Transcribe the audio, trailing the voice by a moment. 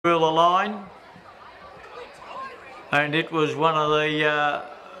line, and it was one of the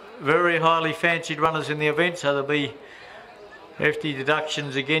very highly fancied runners in the event, so there'll be hefty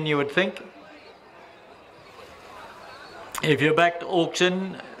deductions again, you would think. If you're back to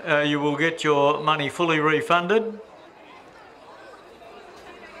auction, you will get your money fully refunded.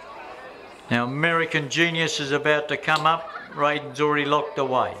 Now American Genius is about to come up. Raiden's already locked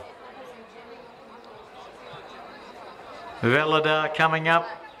away. Validar coming up.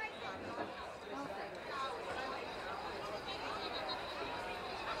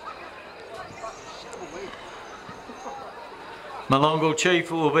 Molongal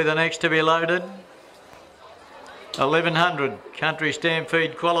Chief will be the next to be loaded. 1100 Country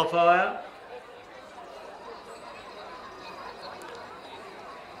Stampede qualifier.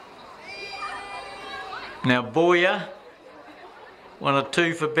 Now Boyer, 1 or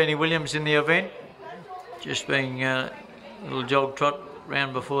 2 for Benny Williams in the event. Just being a little jog trot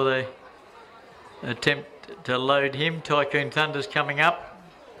round before they attempt to load him. Tycoon Thunder's coming up.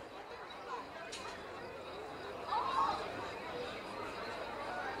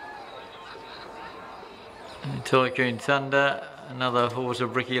 Tycoon Thunder, another horse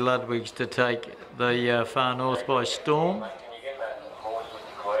of Ricky Ludwig's to take the far north by storm.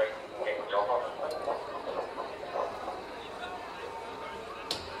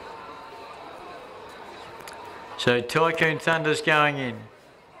 So Tycoon Thunder's going in.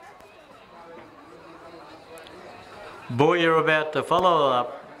 Boyer about to follow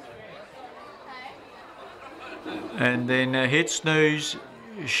up. And then Hit Snooze,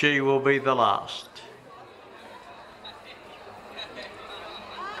 she will be the last.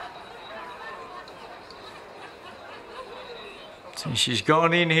 So she's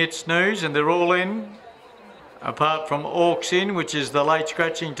gone in, Hit Snooze, and they're all in, apart from Orcs in, which is the late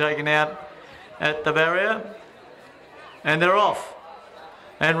scratching taken out at the barrier. And they're off.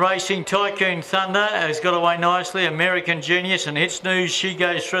 And racing Tycoon Thunder has got away nicely. American Genius and Hit Snooze, she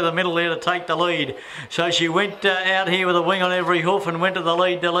goes through the middle there to take the lead. So she went out here with a wing on every hoof and went to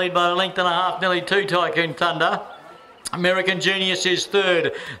lead by a length and a half, nearly to Tycoon Thunder. American Genius is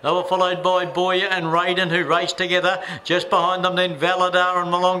third. They were followed by Boyer and Raiden, who raced together. Just behind them then Validar and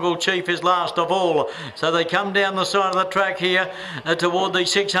Molongal Chief is last of all. So they come down the side of the track here toward the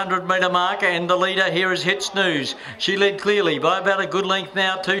 600 metre mark, and the leader here is Hit Snooze. She led clearly by about a good length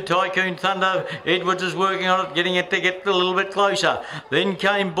now to Tycoon Thunder. Edwards is working on it, getting it to get a little bit closer. Then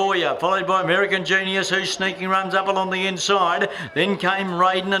came Boyer, followed by American Genius, who's sneaking runs up along the inside. Then came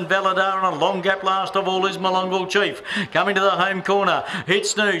Raiden and Validar, and a long gap last of all is Molongal Chief. Coming to the home corner, Hit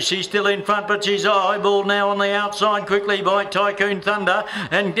Snooze, she's still in front, but she's eyeballed now on the outside quickly by Tycoon Thunder,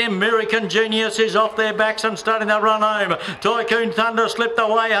 and American Genius is off their backs and starting to run home. Tycoon Thunder slipped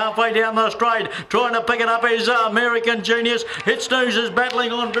away halfway down the straight, trying to pick it up is American Genius. Hit Snooze is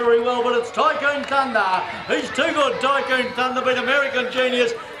battling on very well, but it's Tycoon Thunder. He's too good. Tycoon Thunder beat American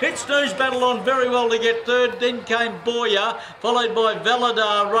Genius. Hit Snooze battled on very well to get third, then came Boyer, followed by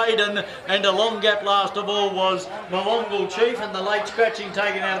Validar, Raiden, and a long gap last of all was Molongal Chief, and the late scratching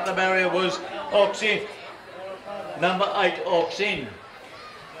taken out at the barrier was Oxin. Number 8, Oxin.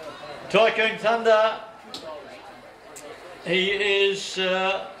 Tycoon Thunder, he is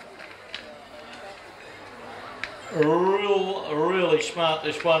really smart,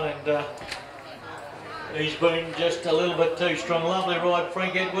 this one, and he's been just a little bit too strong. Lovely ride,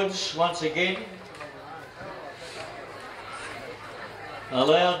 Frank Edwards, once again.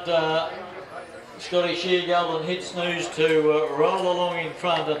 Allowed Scotty Sheargull and Hit Snooze to roll along in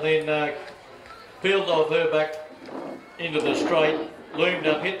front, and then peeled off her back into the straight, loomed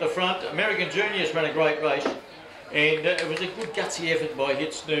up, hit the front. American Genius ran a great race, and it was a good gutsy effort by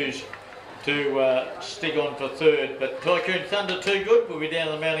Hit Snooze to stick on for third, but Tycoon Thunder too good. We'll be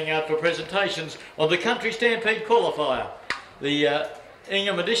down the mounting yard for presentations on the Country Stampede qualifier, the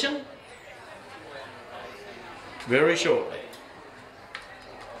Ingham edition, very shortly.